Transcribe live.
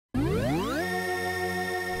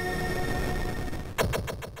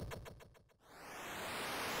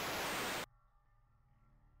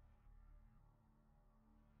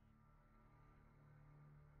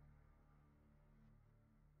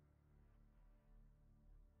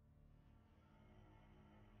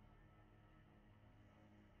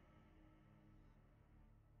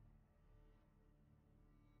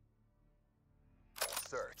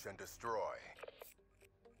Search and destroy.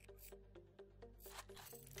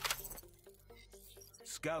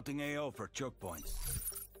 Scouting AO for choke points.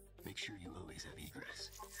 Make sure you always have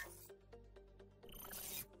egress.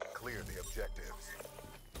 Clear the objectives.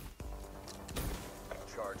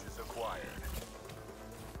 Charges acquired.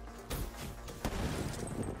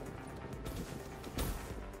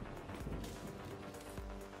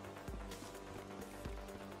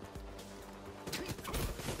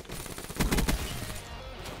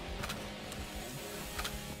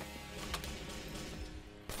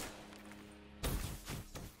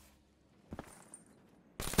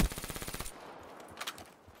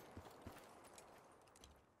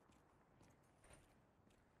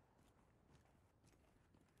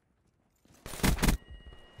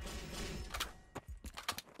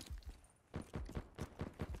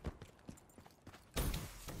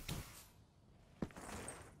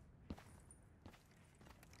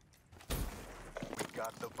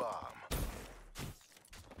 Got the bomb.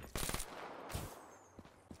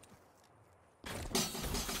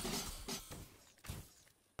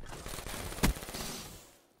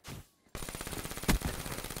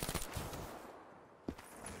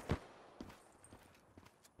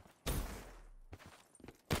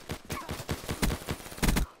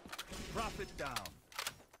 Profit down.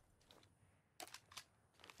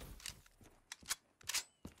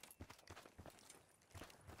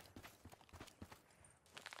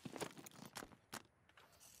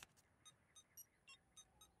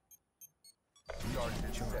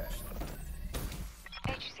 Charges set.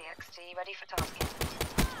 HCXD ready for tasking.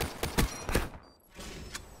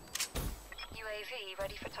 UAV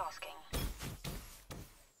ready for tasking.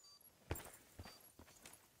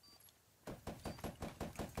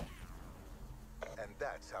 And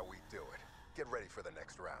that's how we do it. Get ready for the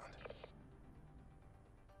next round.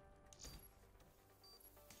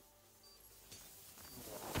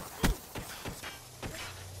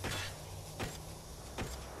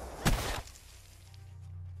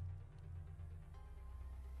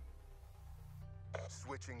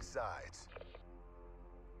 Switching sides.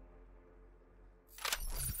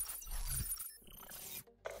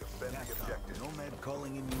 Defend the objective. Nomad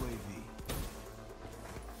calling in UAV.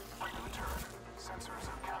 Return. Sensors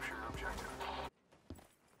have captured objective.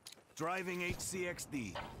 Driving HCXD.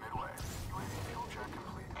 Midway. UAV fuel check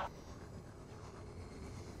complete.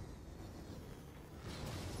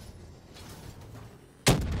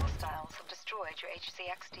 Hostiles have destroyed your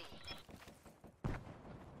HCXD.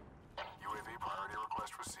 UAV priority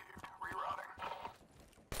request received. Rerouting.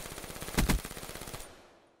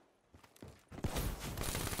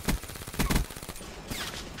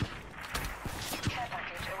 Care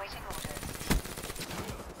package awaiting orders.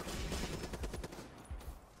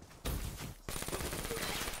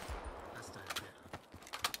 Hostile hit.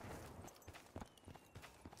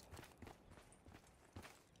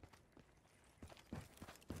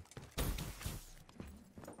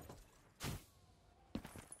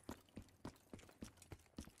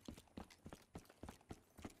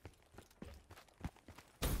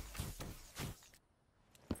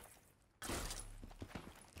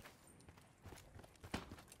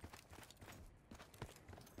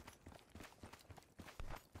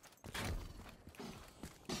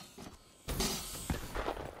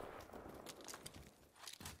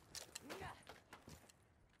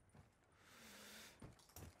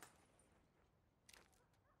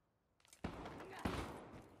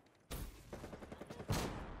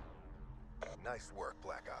 Nice work,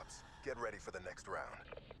 Black Ops. Get ready for the next round.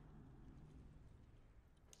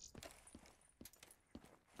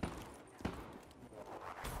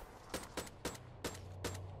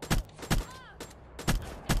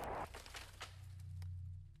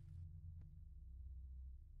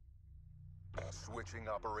 Switching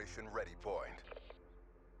operation ready point.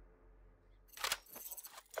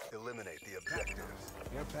 Eliminate the objectives.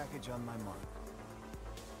 Air package on my mark.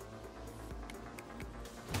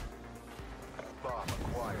 Bomb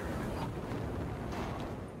acquired.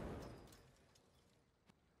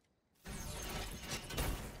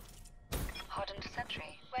 Hardened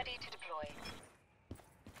sentry ready to deploy.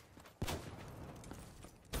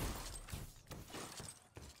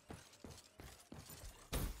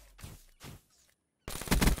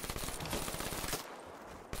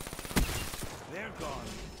 They're gone.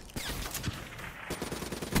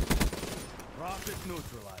 Rocket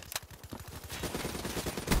neutralized.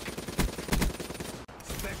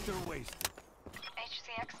 Spectre wasted.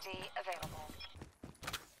 HCXD available.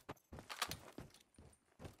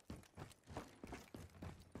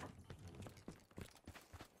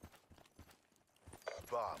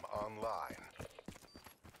 Bomb online.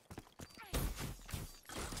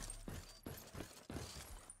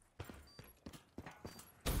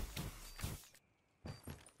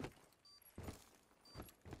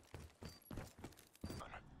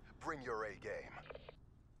 Bring your A game.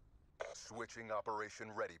 Switching operation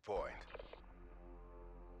ready point.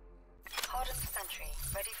 Hardened sentry,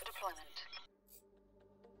 ready for deployment.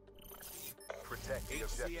 Protect the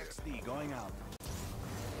objective. HCXD going out.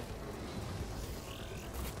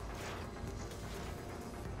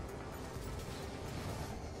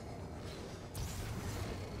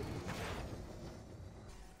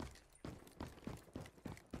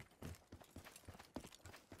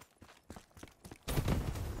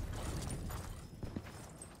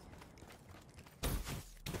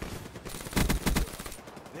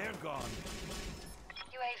 They're gone.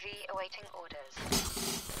 UAV awaiting orders.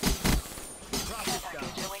 Drop Care it down.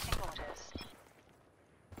 package awaiting orders.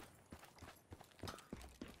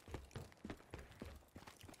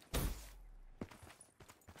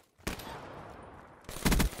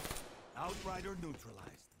 Outrider neutralized.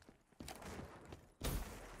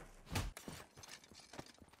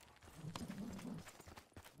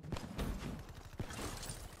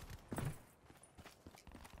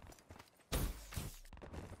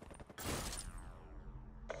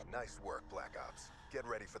 Nice work, Black Ops. Get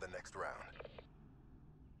ready for the next round.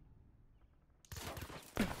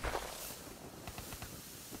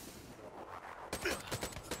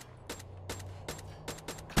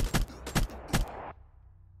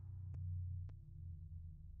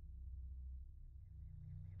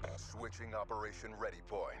 Switching operation ready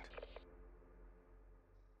point.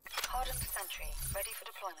 Hardened sentry, ready for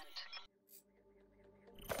deployment.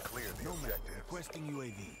 Clear the Nomad objectives. requesting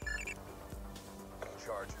UAV.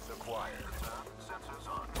 Charges acquired. Sensors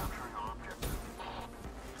on capturing our objective.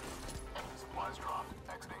 Supplies dropped.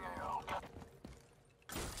 Exiting AO.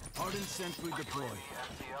 Hardened sentry deployed.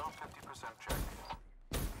 FTL 50% check.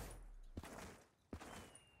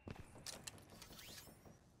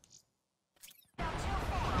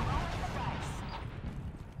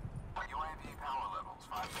 UAV power levels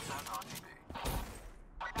 5% RTB.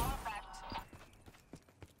 No effect.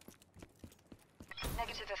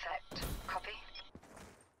 Negative effect. Copy.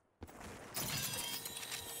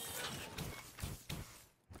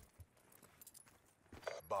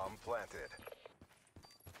 Bomb planted.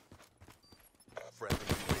 Friendly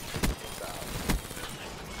UAV inbound.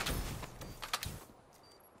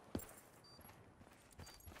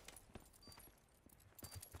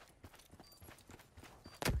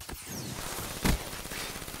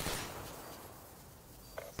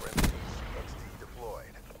 Friendly HCXD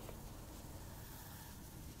deployed.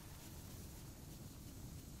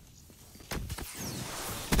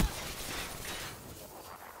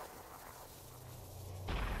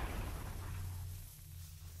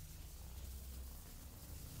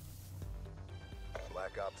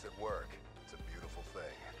 Black Ops at work. It's a beautiful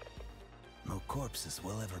thing. No corpses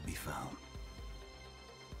will ever be found.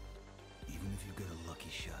 Even if you get a lucky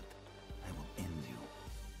shot, I will end you.